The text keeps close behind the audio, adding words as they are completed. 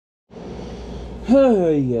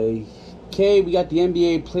Okay, we got the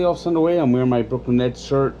NBA playoffs underway. I'm wearing my Brooklyn Nets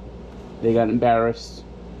shirt. They got embarrassed.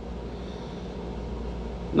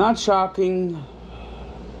 Not shocking.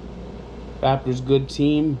 Raptors good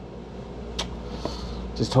team.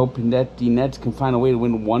 Just hoping that the Nets can find a way to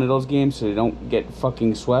win one of those games so they don't get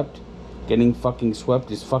fucking swept. Getting fucking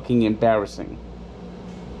swept is fucking embarrassing.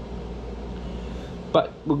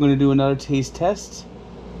 But we're going to do another taste test.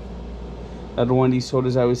 Another one of these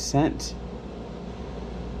sodas I was sent.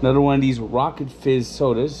 Another one of these Rocket Fizz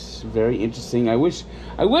sodas. Very interesting. I wish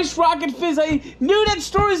Rocket Fizz, I knew that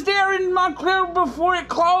store was there in Montclair before it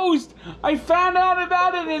closed. I found out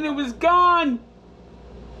about it and it was gone.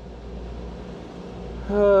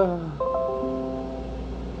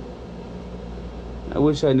 I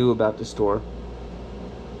wish I knew about the store.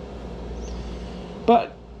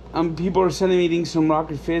 But people are sending me some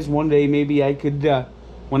Rocket Fizz. One day maybe I could,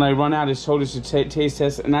 when I run out of sodas to taste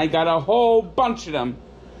test, and I got a whole bunch of them.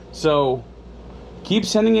 So, keep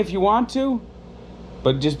sending if you want to,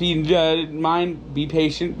 but just be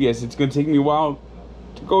patient. Yes, it's going to take me a while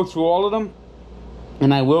to go through all of them,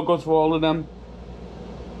 and I will go through all of them.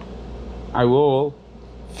 I will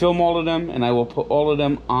film all of them, and I will put all of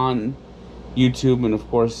them on YouTube, and of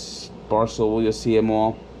course, Barstool, you'll see them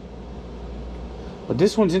all. But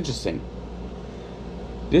this one's interesting.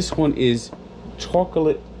 This one is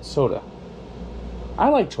chocolate soda. I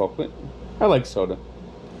like chocolate. I like soda.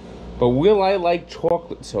 But will I like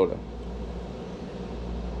chocolate soda?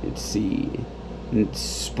 Let's see.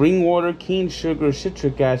 Spring water, cane sugar,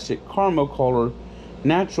 citric acid, caramel color,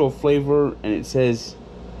 natural flavor, and it says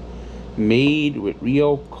made with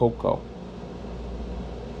real cocoa.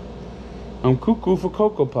 I'm cuckoo for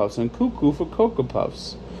Cocoa Puffs. I'm cuckoo for Cocoa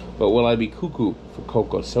Puffs. But will I be cuckoo for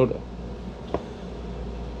cocoa soda?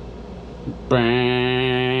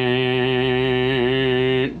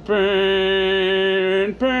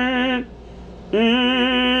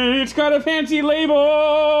 It's got a fancy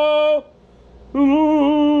label.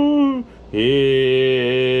 Ooh,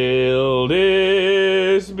 will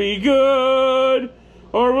this be good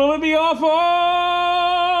or will it be awful?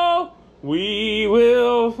 We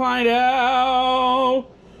will find out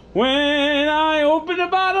when I open the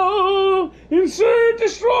bottle, insert the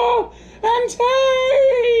straw, and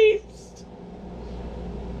taste.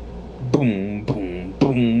 Boom, boom,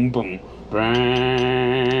 boom, boom. Brand,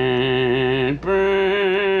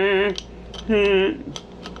 brand,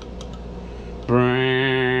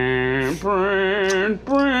 brand, brand,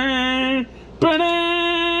 brand,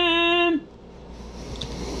 brand.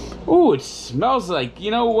 Ooh, it smells like,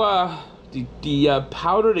 the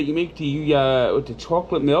powder that you make with the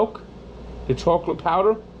chocolate milk, the chocolate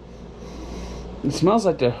powder. It smells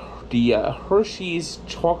like the Hershey's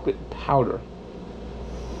chocolate powder.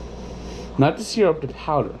 Not the syrup, the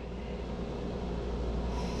powder.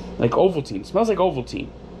 Like Ovaltine. It smells like Ovaltine.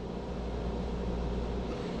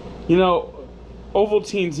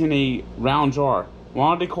 Ovaltine's in a round jar. Why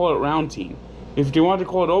don't they call it Roundtine? If they wanted to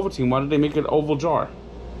call it Ovaltine, why did they make it oval jar?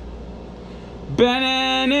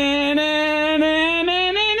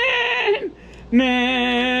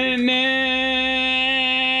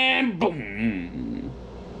 Boom.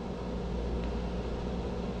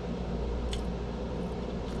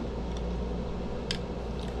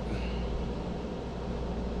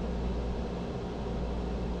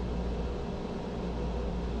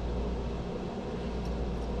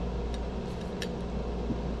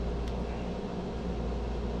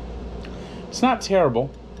 It's not terrible.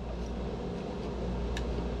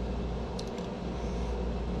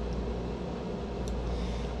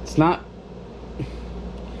 It's not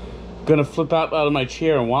gonna flip out of my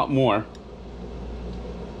chair and want more.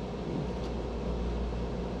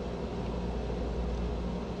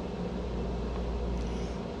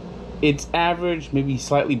 It's average, maybe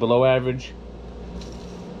slightly below average.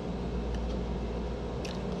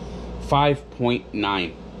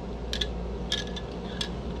 5.9.